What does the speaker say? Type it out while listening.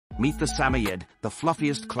Meet the Samoyed, the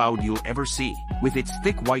fluffiest cloud you'll ever see. With its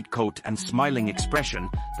thick white coat and smiling expression,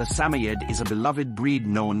 the Samoyed is a beloved breed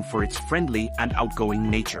known for its friendly and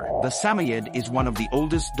outgoing nature. The Samoyed is one of the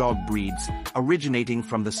oldest dog breeds, originating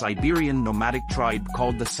from the Siberian nomadic tribe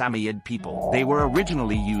called the Samoyed people. They were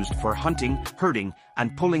originally used for hunting, herding,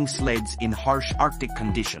 and pulling sleds in harsh Arctic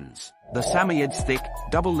conditions. The Samoyed's thick,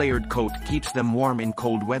 double-layered coat keeps them warm in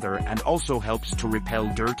cold weather and also helps to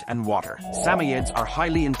repel dirt and water. Samoyeds are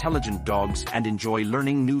highly intelligent dogs and enjoy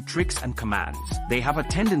learning new tricks and commands. They have a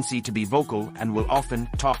tendency to be vocal and will often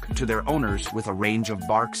talk to their owners with a range of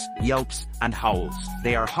barks, yelps, and howls.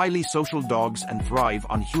 They are highly social dogs and thrive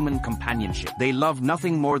on human companionship. They love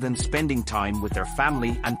nothing more than spending time with their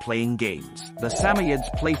family and playing games. The Samoyed's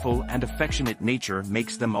playful and affectionate nature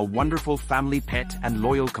makes them a wonderful family pet and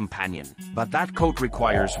loyal companion. But that coat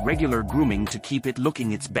requires regular grooming to keep it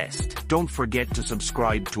looking its best. Don't forget to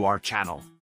subscribe to our channel.